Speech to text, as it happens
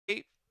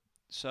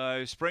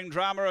So Spring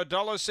Drama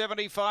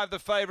 $1.75 the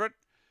favourite.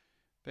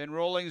 Ben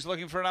Rawlings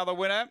looking for another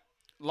winner.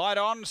 Light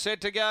on,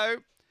 set to go.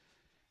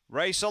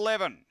 Race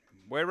 11.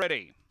 We're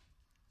ready.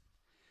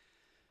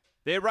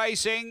 They're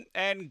racing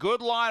and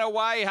good line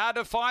away. Hard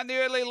to find the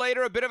early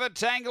leader. A bit of a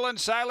tangle and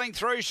sailing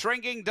through.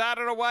 Shrinking,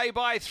 darted away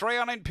by 3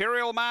 on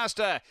Imperial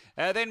Master.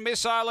 Then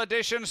Missile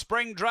Edition,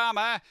 Spring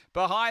Drama.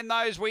 Behind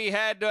those we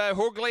had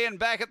Hoogley and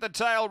back at the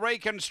tail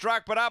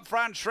Reconstruct. But up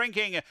front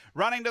Shrinking.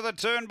 Running to the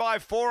turn by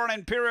 4 on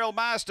Imperial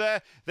Master.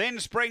 Then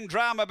Spring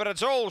Drama, but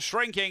it's all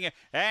Shrinking.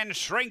 And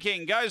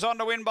Shrinking goes on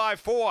to win by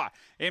 4.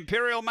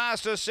 Imperial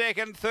Master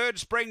second. Third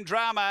Spring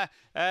Drama.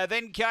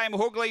 Then came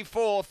Hoogley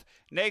fourth.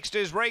 Next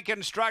is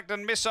Reconstruct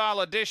and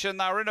Missile Edition.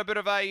 They were in a bit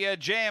of a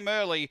jam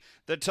early.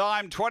 The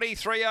time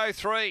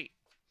 23:03.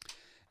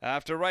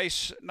 After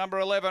race number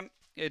 11,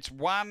 it's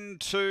 1,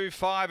 2,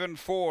 5 and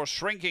 4.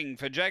 Shrinking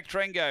for Jack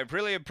Trengo.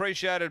 Really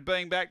appreciated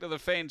being back to the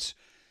fence.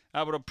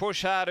 Able to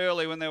push hard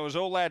early when there was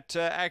all that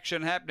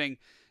action happening.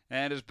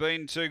 And has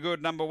been too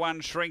good. Number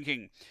 1,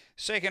 Shrinking.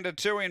 Second to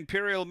 2,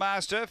 Imperial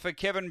Master for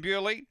Kevin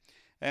Bewley.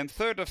 And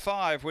third to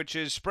 5, which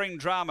is Spring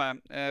Drama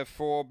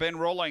for Ben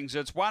Rawlings.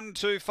 It's 1,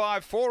 2,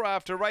 5, 4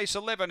 after race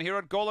 11 here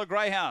at Gawler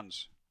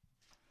Greyhounds.